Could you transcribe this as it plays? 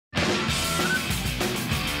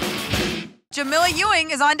Jamila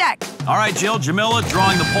Ewing is on deck. All right, Jill, Jamila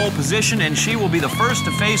drawing the pole position, and she will be the first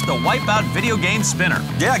to face the Wipeout video game spinner.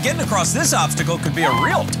 Yeah, getting across this obstacle could be a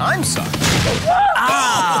real time suck.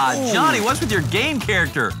 Johnny, what's with your game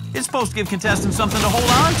character? It's supposed to give contestants something to hold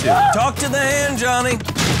on to. Talk to the hand, Johnny.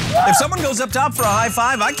 If someone goes up top for a high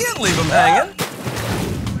five, I can't leave them hanging.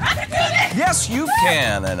 Yes, you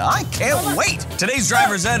can, and I can't wait. Today's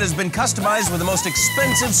driver's ed has been customized with the most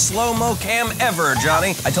expensive slow-mo cam ever,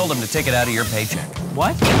 Johnny. I told him to take it out of your paycheck.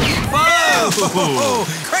 What? Whoa!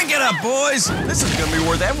 Crank it up, boys. This is gonna be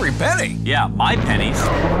worth every penny. Yeah, my pennies.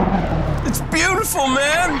 It's beautiful,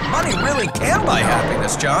 man. Money really can buy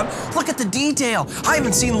happiness, John. Look at the detail. I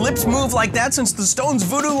haven't seen lips move like that since the Stones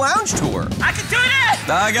Voodoo Lounge tour. I can do this!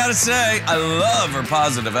 I gotta say, I love her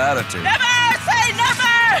positive attitude. Never say never!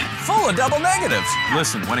 Full of double negatives.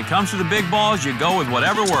 Listen, when it comes to the big balls, you go with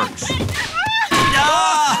whatever works.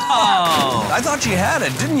 Oh! I thought you had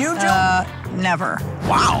it, didn't you, Jill? Never.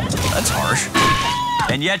 Wow, that's harsh.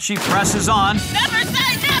 And yet she presses on. Never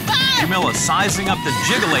say never! Jamila sizing up the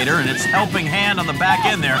jiggulator and its helping hand on the back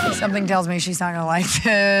end there. Something tells me she's not gonna like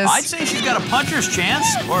this. I'd say she's got a puncher's chance,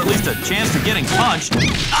 or at least a chance to getting punched.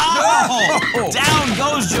 Oh! Down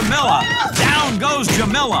goes Jamila. Down goes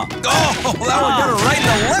Jamila. Oh, that one got her right in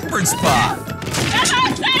the leopard spot.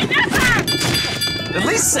 Never say never! At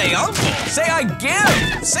least say uncle. Say I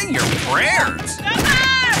give. Say your prayers.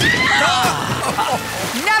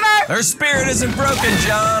 Never! Her spirit isn't broken,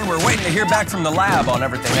 John. We're waiting to hear back from the lab on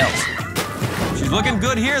everything else. She's looking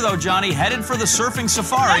good here, though, Johnny. Headed for the surfing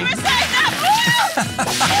safari. Never say never!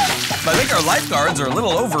 I think our lifeguards are a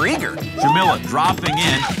little overeager. Jamila dropping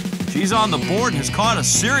in. She's on the board and has caught a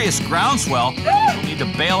serious groundswell. She'll need to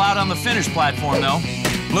bail out on the finish platform, though.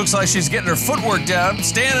 Looks like she's getting her footwork down,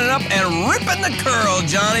 standing up and ripping the curl,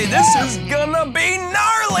 Johnny. This is gonna be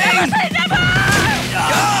gnarly. Never say never!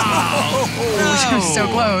 She was so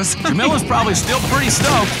close. Jamila's probably still pretty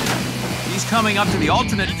stoked. She's coming up to the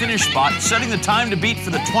alternate finish spot, setting the time to beat for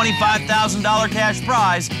the $25,000 cash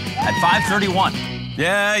prize at 5:31.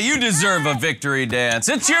 Yeah, you deserve a victory dance.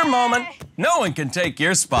 It's your moment. No one can take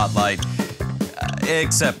your spotlight,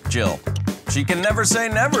 except Jill. She can never say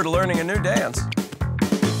never to learning a new dance.